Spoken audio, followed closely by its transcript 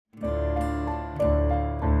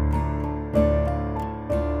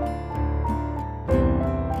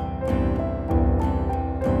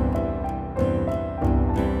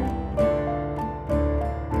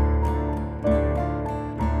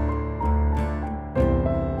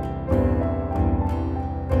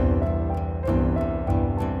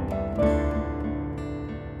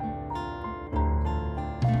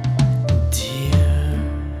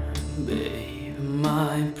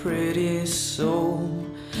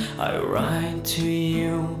I write to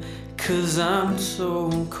you 'cause I'm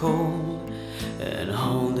so cold, and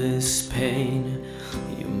all this pain,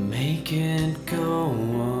 you make it go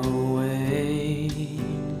away.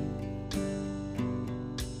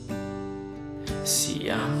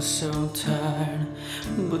 See, I'm so tired,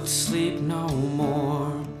 but sleep no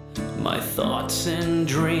more. My thoughts and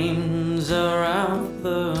dreams are out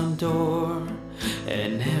the door,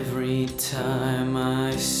 and every time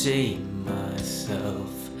I see myself,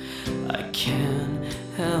 I can't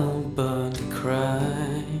help but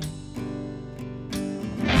cry.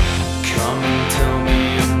 Come and tell me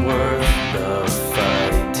I'm worth the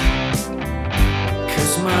fight,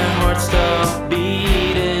 'cause my heart stopped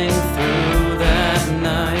beating through that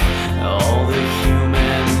night. All the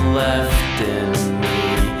human left in me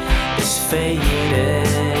is faded.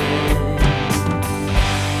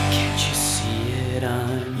 Can't you see it?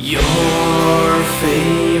 I'm your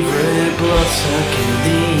favorite blood-sucking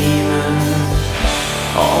demon.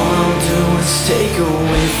 All I'll do is take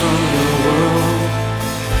away from your world.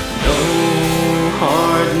 No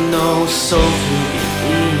heart, no soul to be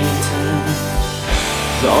eaten.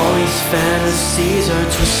 All these fantasies are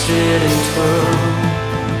twisted and twirled.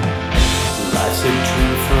 Life's a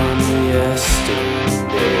dream from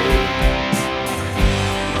yesterday.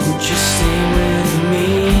 Would you stay with me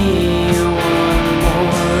one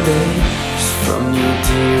more day? Just from your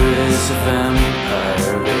dearest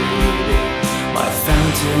vampire baby, my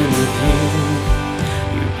fountain of youth,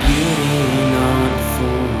 your beauty not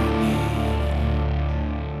for me.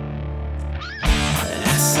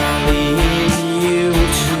 As I leave you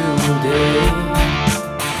today,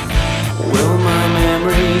 will my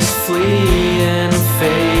memories flee and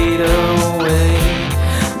fade away?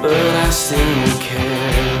 But I still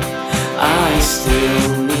care, I still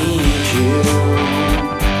need you.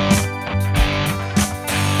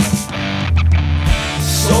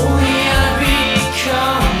 Slowly I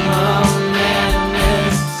become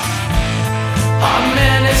a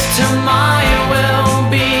menace to my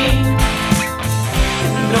well-being.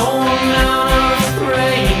 No amount of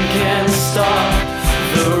rain can stop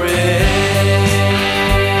the rain.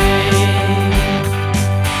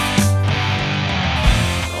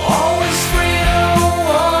 Always free to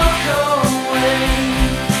walk away,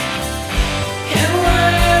 and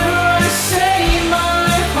wherever I say my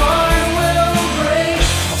heart will break,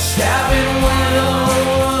 I'll stab it with a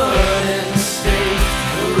wooden stake.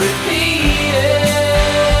 Repeat it.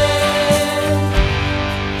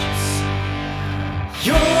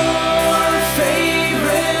 Your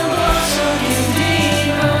favorite blood-sucking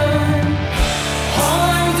demon. All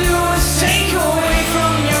I do is take away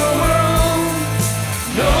from your world.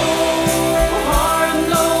 No heart,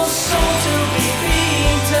 no soul to be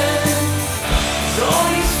beaten. All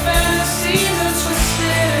these fantasies are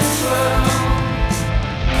twisted and twirled.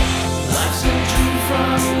 Life's a dream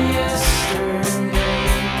from yesterday.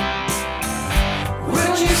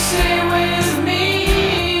 Will you stay with me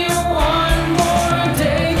one more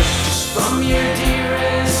day? Just from your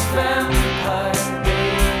dearest vampire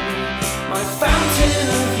baby, my fountain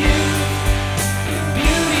of youth, your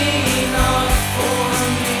beauty not for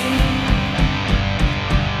me.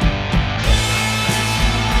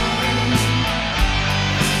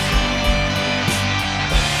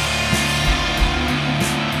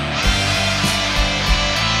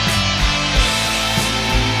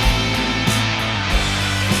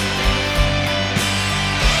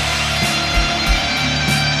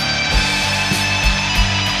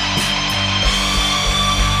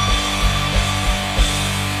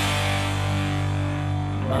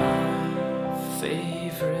 My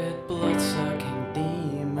favorite blood-sucking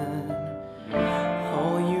demon.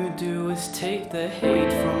 All you do is take the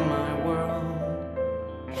hate from my world.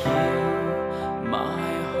 Heal my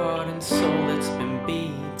heart and soul that's been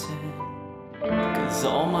beaten, 'cause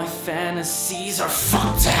all my fantasies are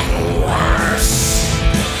fucked and worse.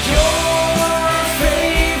 Your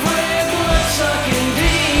favorite blood-sucking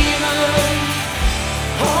demon.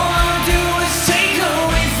 All I do is take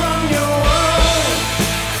away from your world.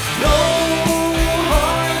 No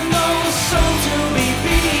heart, no soul to be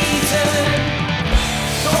beaten.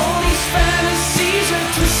 All these fantasies are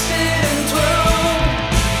twisted and twirled.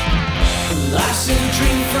 Life's a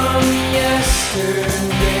dream from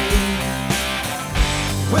yesterday.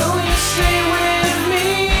 Will you stay with me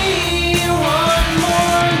one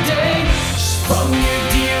more day? Just from your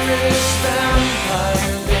dearest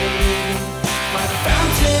vampire baby, my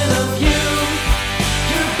fountain of youth.